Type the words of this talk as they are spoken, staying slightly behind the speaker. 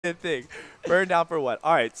thing. Burned down for what?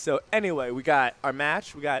 All right. So anyway, we got our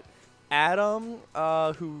match. We got Adam,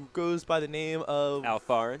 who goes by the name of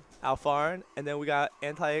Alfarin, and then we got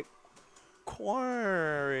Antiquarian.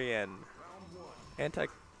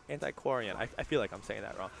 Antiquarian. I feel like I'm saying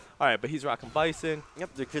that wrong. All right, but he's rocking Bison. Yep,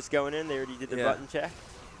 they're just going in. They already did the button check.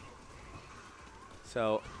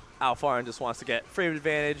 So Alfarin just wants to get frame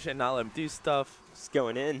advantage and not let him do stuff. Just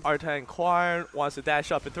going in. Antiquarian wants to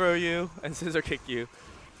dash up and throw you and scissor kick you.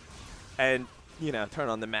 And, you know, turn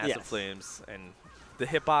on the massive flames. And the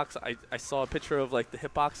hitbox, I saw a picture of, like, the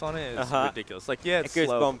hitbox on it. It's ridiculous. Like, yeah, it's it goes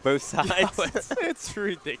slow. on both sides. No, it's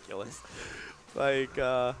ridiculous. Like,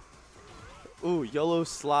 ooh, YOLO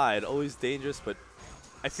slide. Always dangerous, but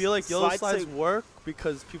I feel like YOLO slides work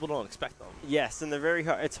because people don't expect them. Yes, and they're very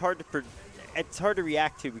hard. It's hard to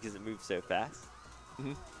react to because it moves so fast.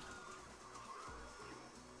 Mm-hmm.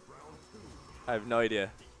 I have no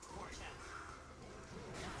idea.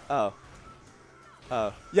 Oh.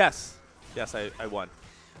 Oh. Yes. Yes, I won.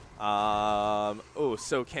 Oh,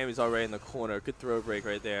 so Cammy's already in the corner. Good throw break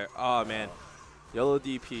right there. Oh, man. YOLO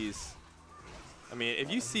DPs. I mean,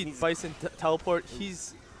 if you see Bison teleport,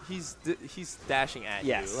 he's dashing at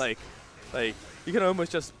you. Like you can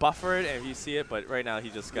almost just buffer it, and if you see it, but right now he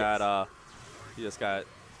just got It's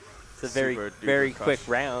a very quick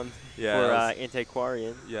round for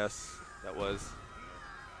Antiquarian. Yes, that was.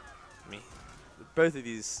 I mean, both of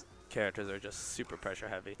these characters are just super pressure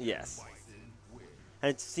heavy. Yes. And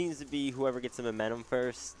it seems to be whoever gets the momentum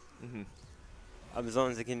first. Mm-hmm. As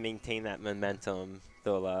long as they can maintain that momentum,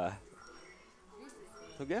 they'll go.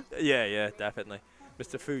 Yeah, definitely.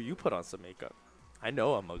 Mr. Fu, you put on some makeup. I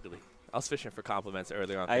know I'm ugly. I was fishing for compliments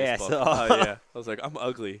earlier on Facebook. Oh, yeah. I was like, I'm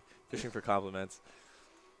ugly, fishing for compliments.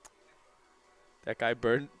 That guy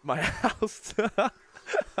burned my house.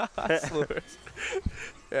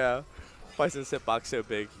 Yeah. Bison's hitbox so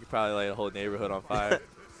big, he could probably light a whole neighborhood on fire.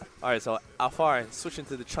 All right, so Alfarin switching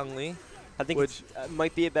to the Chun-Li. I think it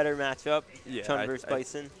might be a better matchup, Chun versus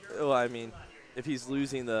Bison. Well, I mean, if he's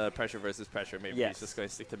losing the pressure versus pressure, maybe he's just going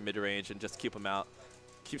to stick to mid-range and just keep him out.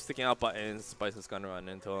 Keep sticking out buttons. Bison's going to run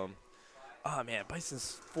into him. Oh, man,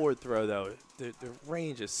 Bison's forward throw, though, the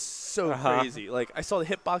range is so crazy. Like, I saw the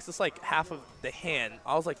hitbox, it's like half of the hand.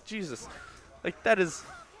 I was like, Jesus. Like, that is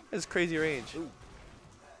crazy range. Ooh.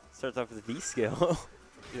 Starts off with a V skill.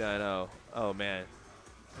 Yeah, I know. Oh, man.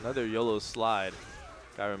 Another YOLO slide.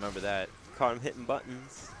 Got to remember that. Caught him hitting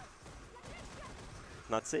buttons.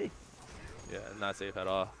 Not safe. Yeah, not safe at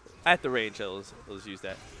all. At the range, let's use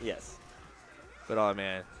that. Yes. But, oh,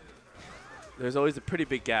 man. There's always a pretty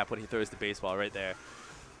big gap when he throws the baseball right there.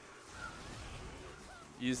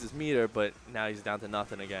 Used his meter, but now he's down to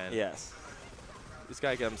nothing again. Yes. This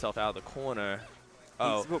guy got himself out of the corner.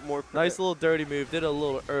 Oh, more nice little dirty move. Did it a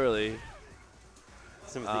little early.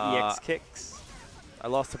 Some of the EX kicks. I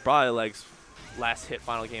lost to Brawley Legs last hit,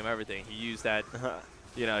 final game, everything. He used that,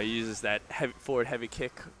 you know, he uses that forward heavy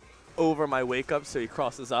kick over my wake up, so he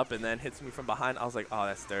crosses up and then hits me from behind. I was like, oh,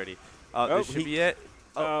 that's dirty. This should be it.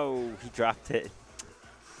 Oh, he dropped it.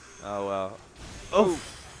 Oh, well. Oh.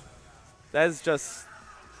 That's just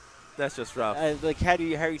rough. Like, how are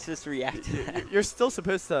you supposed to react to that? You're still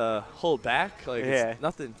supposed to hold back. Like, it's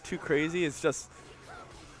nothing too crazy. It's just,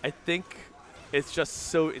 I think it's just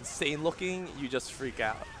so insane looking, you just freak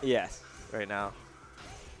out. Yes. Right now.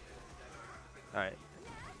 All right.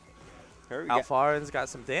 Alfarin's got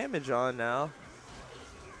some damage on now.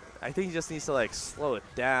 I think he just needs to, like, slow it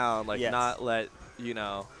down. Like, not let, you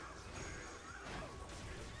know,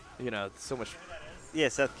 so much. Yeah,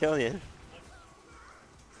 Seth Killian.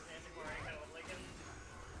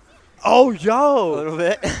 Oh, yo! A little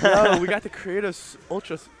bit. Yo, we got the Creative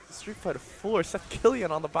Ultra Street Fighter 4. Seth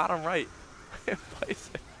Killian on the bottom right.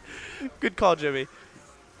 Good call, Jimmy.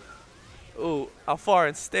 Ooh,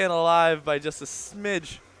 Alfarin staying alive by just a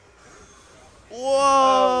smidge.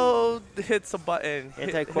 Whoa! Hits a button.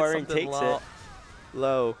 Antiquarian takes it.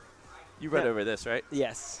 Low. You read over this, right?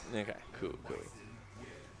 Yes. Okay, cool.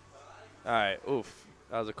 All right, oof.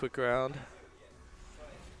 That was a quick round.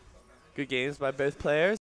 Good games by both players.